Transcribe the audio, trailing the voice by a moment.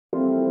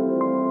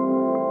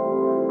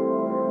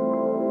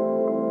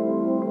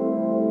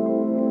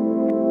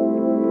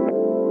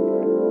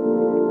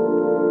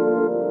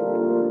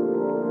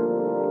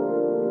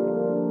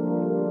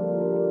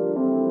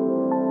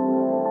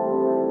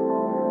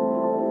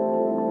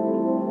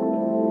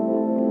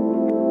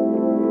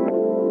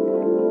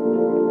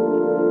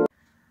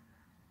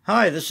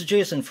Hi, this is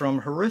Jason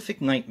from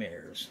Horrific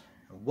Nightmares.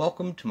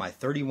 Welcome to my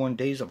 31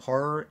 Days of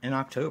Horror in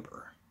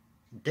October.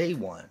 Day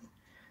 1.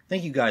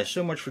 Thank you guys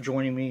so much for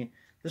joining me.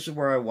 This is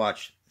where I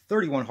watch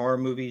 31 horror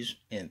movies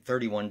in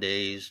 31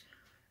 days,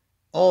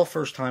 all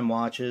first-time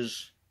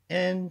watches,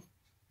 and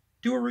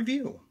do a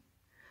review.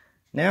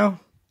 Now,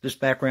 this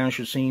background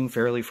should seem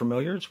fairly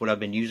familiar. It's what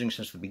I've been using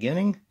since the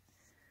beginning.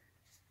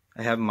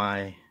 I have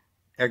my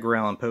Edgar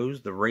Allan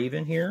Poe's The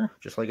Raven here,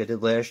 just like I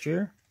did last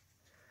year.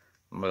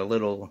 My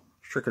little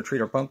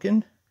trick-or-treater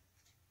pumpkin.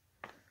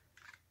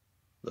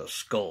 The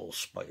Skull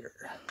Spider.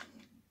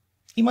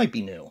 He might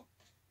be new.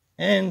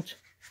 And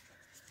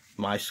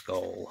my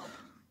skull.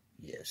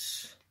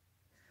 Yes.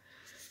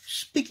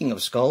 Speaking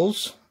of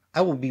skulls,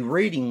 I will be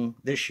rating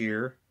this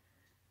year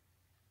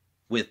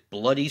with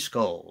bloody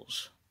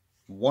skulls.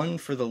 1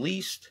 for the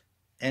least,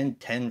 and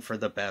 10 for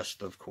the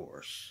best, of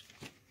course.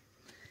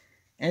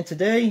 And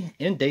today,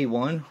 in day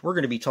 1, we're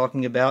going to be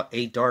talking about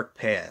A Dark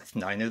Path.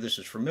 Now, I know this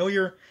is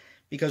familiar,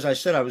 because I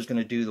said I was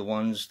going to do the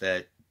ones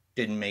that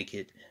didn't make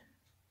it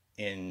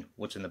in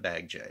What's in the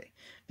Bag, Jay.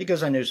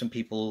 Because I know some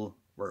people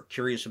were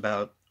curious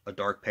about A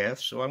Dark Path,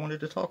 so I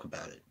wanted to talk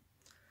about it.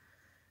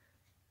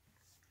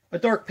 A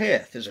Dark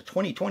Path is a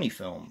 2020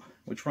 film,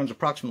 which runs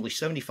approximately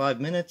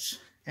 75 minutes,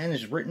 and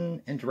is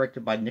written and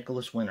directed by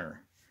Nicholas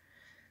Winter.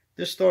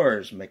 This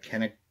stars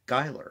McKenna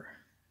Geiler,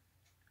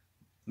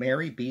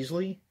 Mary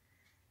Beasley,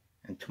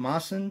 and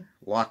Tomasin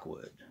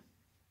Lockwood.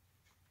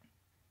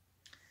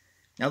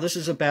 Now, this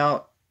is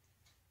about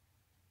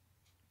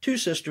 2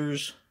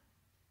 sisters.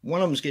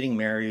 One of them's getting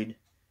married.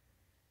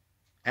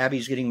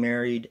 Abby's getting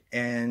married,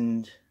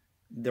 and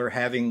they're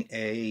having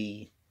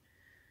a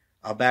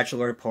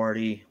bachelor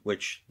party,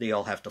 which they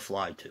all have to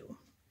fly to.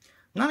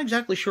 Not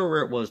exactly sure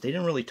where it was. They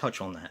didn't really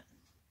touch on that.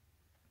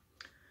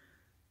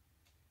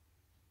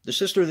 The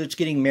sister that's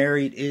getting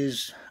married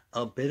is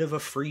a bit of a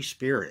free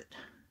spirit.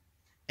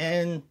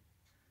 And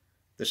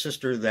the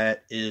sister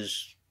that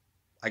is,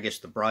 I guess,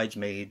 the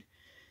bridesmaid,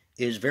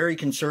 is very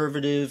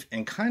conservative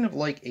and kind of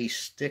like a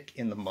stick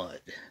in the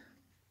mud.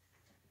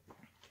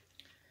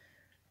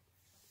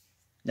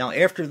 Now,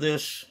 after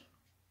this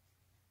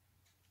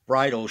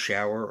bridal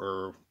shower,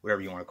 or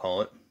whatever you want to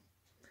call it,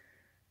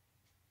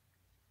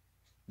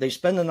 they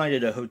spend the night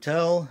at a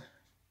hotel,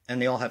 and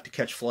they all have to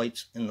catch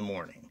flights in the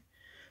morning.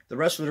 The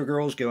rest of the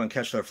girls go and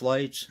catch their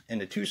flights,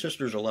 and the 2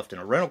 sisters are left in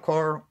a rental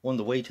car on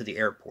the way to the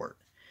airport.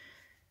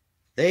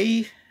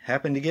 They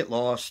happen to get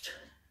lost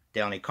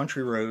down a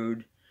country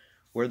road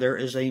where there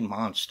is a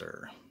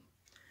monster.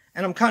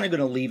 And I'm kind of going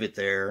to leave it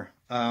there.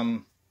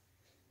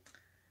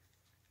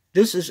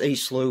 This is a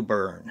slow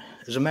burn.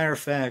 As a matter of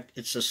fact,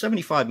 it's a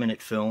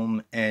 75-minute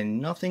film, and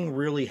nothing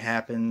really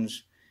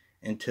happens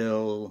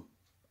until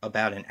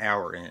about an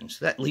hour in.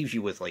 So that leaves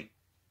you with like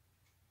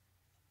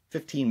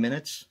 15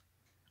 minutes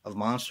of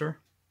monster.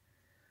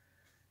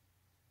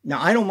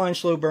 Now, I don't mind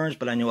slow burns,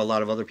 but I know a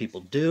lot of other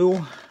people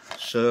do.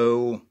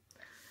 So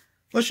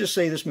let's just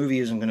say this movie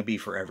isn't going to be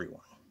for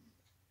everyone.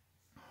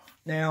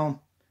 Now,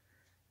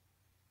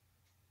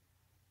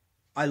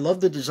 I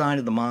love the design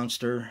of the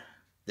monster.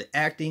 The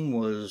acting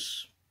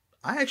was...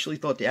 I actually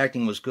thought the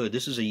acting was good.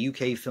 This is a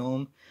UK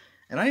film,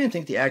 and I didn't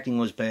think the acting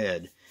was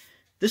bad.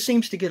 This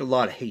seems to get a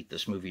lot of hate,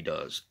 this movie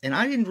does. And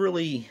I didn't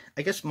really...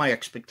 I guess my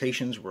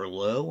expectations were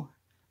low,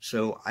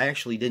 so I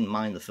actually didn't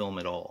mind the film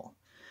at all.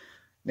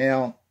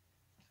 Now,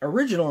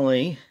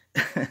 originally,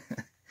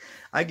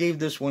 I gave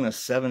this one a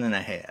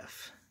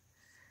 7.5.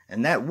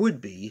 And that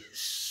would be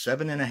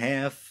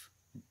 7.5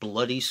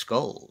 bloody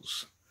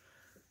skulls.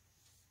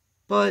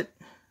 But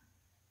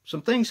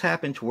some things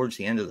happen towards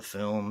the end of the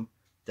film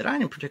that I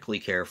didn't particularly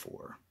care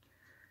for.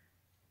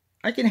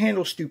 I can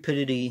handle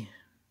stupidity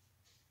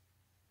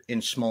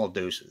in small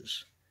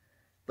doses,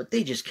 but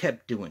they just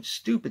kept doing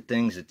stupid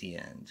things at the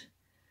end.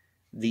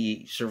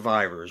 The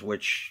survivors,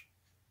 which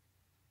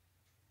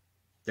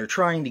they're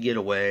trying to get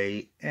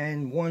away,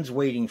 and one's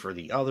waiting for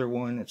the other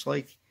one. It's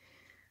like,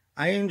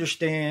 I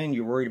understand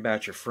you're worried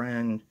about your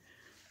friend,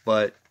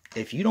 but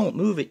if you don't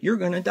move it, you're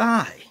going to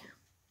die.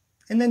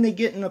 And then they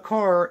get in a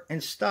car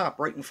and stop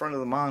right in front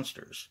of the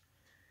monsters.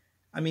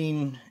 I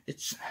mean,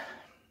 it's...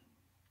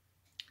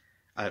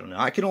 I don't know.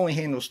 I can only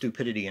handle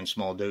stupidity in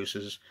small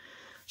doses.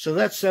 So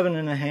that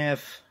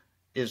 7.5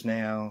 is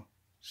now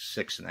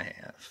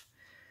 6.5.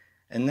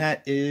 And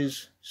that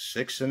is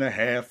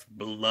 6.5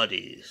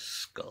 bloody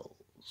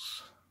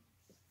skulls.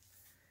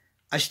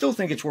 I still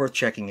think it's worth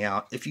checking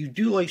out. If you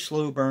do like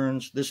slow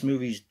burns, this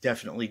movie's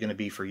definitely going to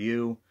be for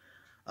you.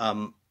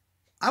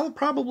 I will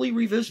probably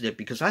revisit it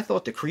because I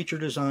thought the creature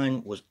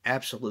design was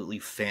absolutely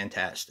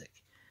fantastic.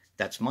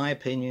 That's my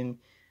opinion.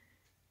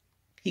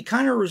 He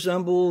kind of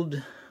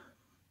resembled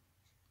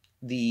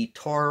the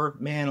Tar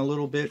Man a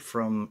little bit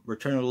from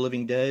Return of the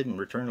Living Dead and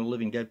Return of the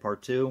Living Dead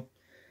Part 2.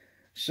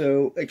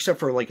 So, except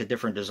for like a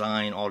different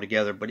design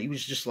altogether, but he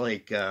was just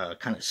like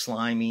kind of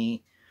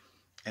slimy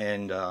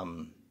and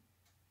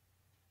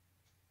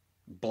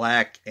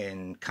black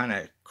and kind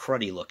of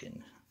cruddy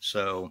looking.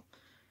 So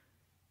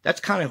That's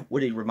kind of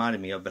what he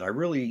reminded me of, but I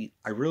really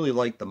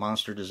like the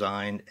monster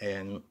design,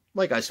 and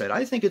like I said,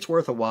 I think it's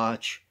worth a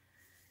watch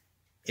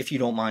if you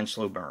don't mind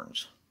slow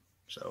burns.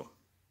 So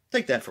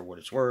take that for what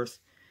it's worth.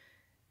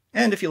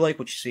 And if you like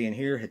what you see in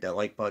here, hit that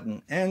like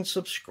button and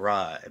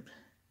subscribe.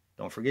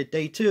 Don't forget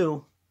day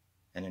 2,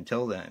 and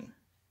until then,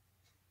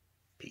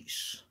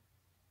 peace.